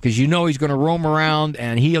him because you know he's going to roam around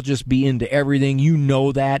and he'll just be into everything. You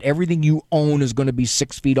know that. Everything you own is going to be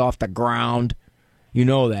 6 feet off the ground. You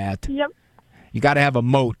know that. Yep. You got to have a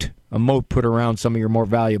moat put around some of your more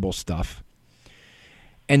valuable stuff.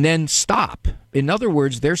 And then stop. In other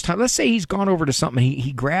words, there's time. Let's say he's gone over to something.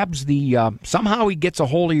 He grabs somehow he gets a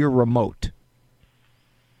hold of your remote.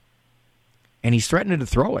 And he's threatening to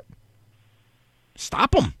throw it.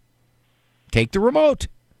 Stop him. Take the remote.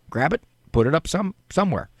 Grab it. Put it up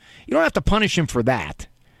somewhere. You don't have to punish him for that.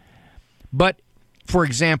 But, for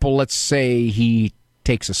example, let's say he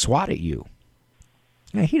takes a swat at you.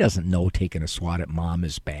 Now, he doesn't know taking a swat at Mom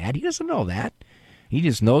is bad. He doesn't know that. He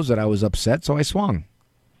just knows that I was upset, so I swung.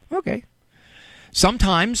 Okay.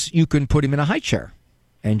 Sometimes you can put him in a high chair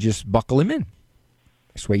and just buckle him in.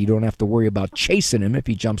 This way you don't have to worry about chasing him if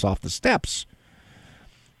he jumps off the steps.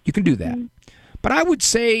 You can do that. But I would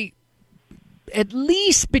say at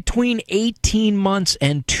least between 18 months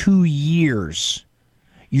and 2 years,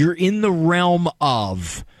 you're in the realm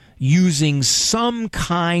of using some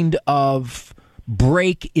kind of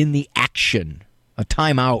break in the action, a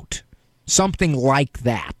timeout, something like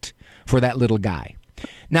that for that little guy.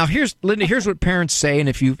 Now, Linda, here's what parents say, and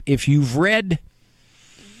if you've read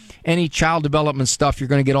any child development stuff, you're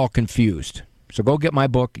going to get all confused. So go get my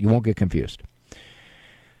book. You won't get confused.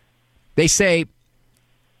 They say,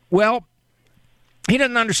 well, he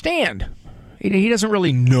doesn't understand. He doesn't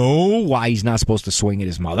really know why he's not supposed to swing at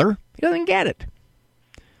his mother. He doesn't get it.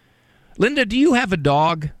 Linda, do you have a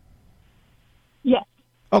dog? Yes.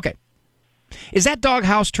 Okay. Is that dog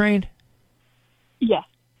house trained? Yes.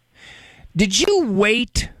 Did you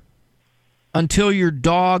wait until your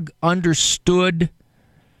dog understood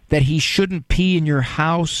that he shouldn't pee in your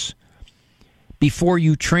house before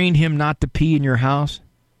you trained him not to pee in your house?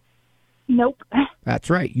 Nope. That's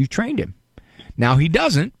right. You trained him. Now he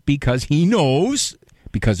doesn't because he knows,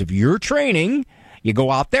 because of your training, you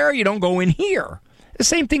go out there, you don't go in here. The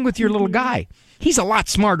same thing with your little guy. He's a lot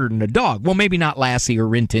smarter than a dog. Well, maybe not Lassie or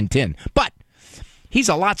Rin Tin Tin, but he's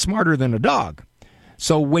a lot smarter than a dog.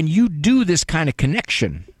 So when you do this kind of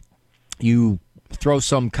connection, you throw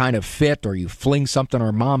some kind of fit or you fling something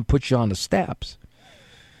or Mom puts you on the steps,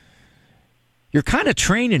 you're kind of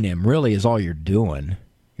training him, really, is all you're doing.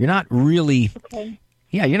 You're not really,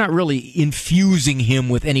 you're not really infusing him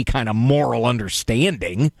with any kind of moral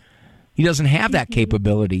understanding. He doesn't have that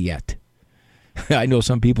capability yet. I know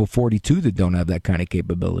some people 42 that don't have that kind of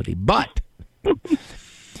capability. But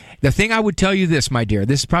the thing I would tell you this, my dear,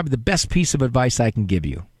 this is probably the best piece of advice I can give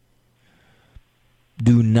you.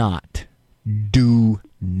 Do not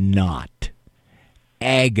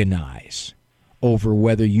agonize over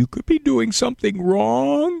whether you could be doing something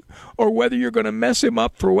wrong or whether you're going to mess him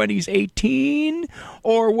up for when he's 18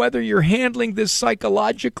 or whether you're handling this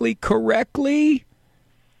psychologically correctly.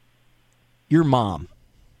 Your mom.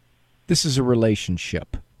 This is a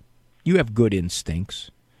relationship. You have good instincts.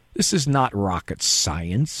 This is not rocket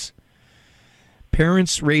science.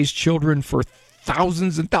 Parents raised children for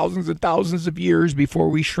thousands and thousands and thousands of years before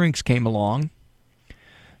we shrinks came along.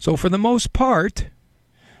 So for the most part,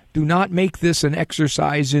 do not make this an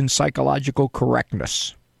exercise in psychological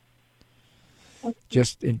correctness.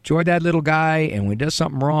 Just enjoy that little guy, and when he does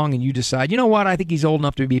something wrong and you decide, you know what, I think he's old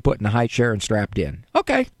enough to be put in a high chair and strapped in.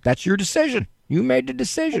 Okay, that's your decision. You made the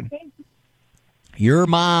decision. Okay. Your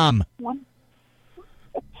mom.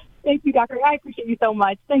 Thank you, Doctor. I appreciate you so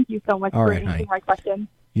much. Thank you so much for answering my question.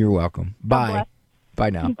 You're welcome. Bye. Bye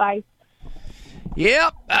now. Bye.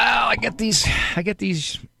 Yep. I get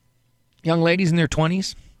these young ladies in their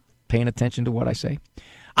 20s paying attention to what I say.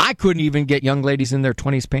 I couldn't even get young ladies in their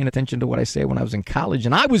 20s paying attention to what I say when I was in college,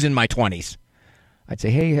 and I was in my 20s. I'd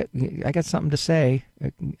say, hey, I got something to say.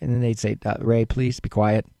 And then they'd say, Ray, please be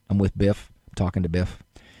quiet. I'm with Biff. I'm talking to Biff.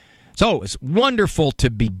 So it's wonderful to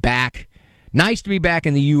be back. Nice to be back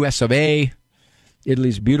in the U.S. of A.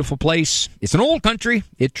 Italy's a beautiful place. It's an old country.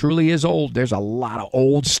 It truly is old. There's a lot of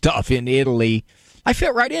old stuff in Italy. I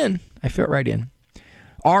fit right in.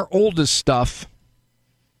 Our oldest stuff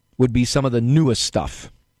would be some of the newest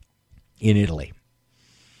stuff in Italy.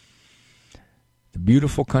 The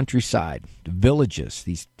beautiful countryside, the villages,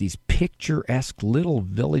 these picturesque little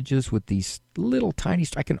villages with these little tiny...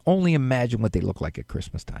 I can only imagine what they look like at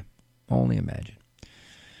Christmas time. Only imagine.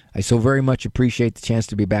 I so very much appreciate the chance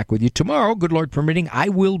to be back with you. Tomorrow, good Lord permitting, I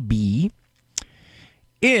will be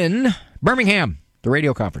in Birmingham, the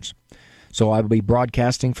radio conference. So I will be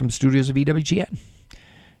broadcasting from the studios of EWTN.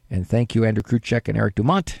 And thank you, Andrew Kruchek and Eric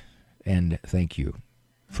Dumont. And thank you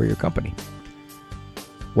for your company.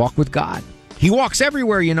 Walk with God. He walks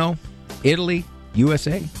everywhere, you know. Italy,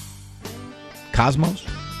 USA, Cosmos.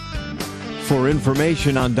 For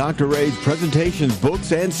information on Dr. Ray's presentations,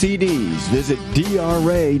 books, and CDs, visit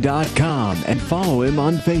drray.com and follow him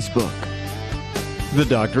on Facebook. The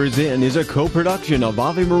Doctor is In is a co-production of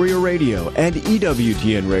Ave Maria Radio and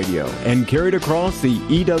EWTN Radio and carried across the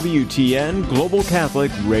EWTN Global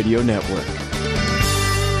Catholic Radio Network.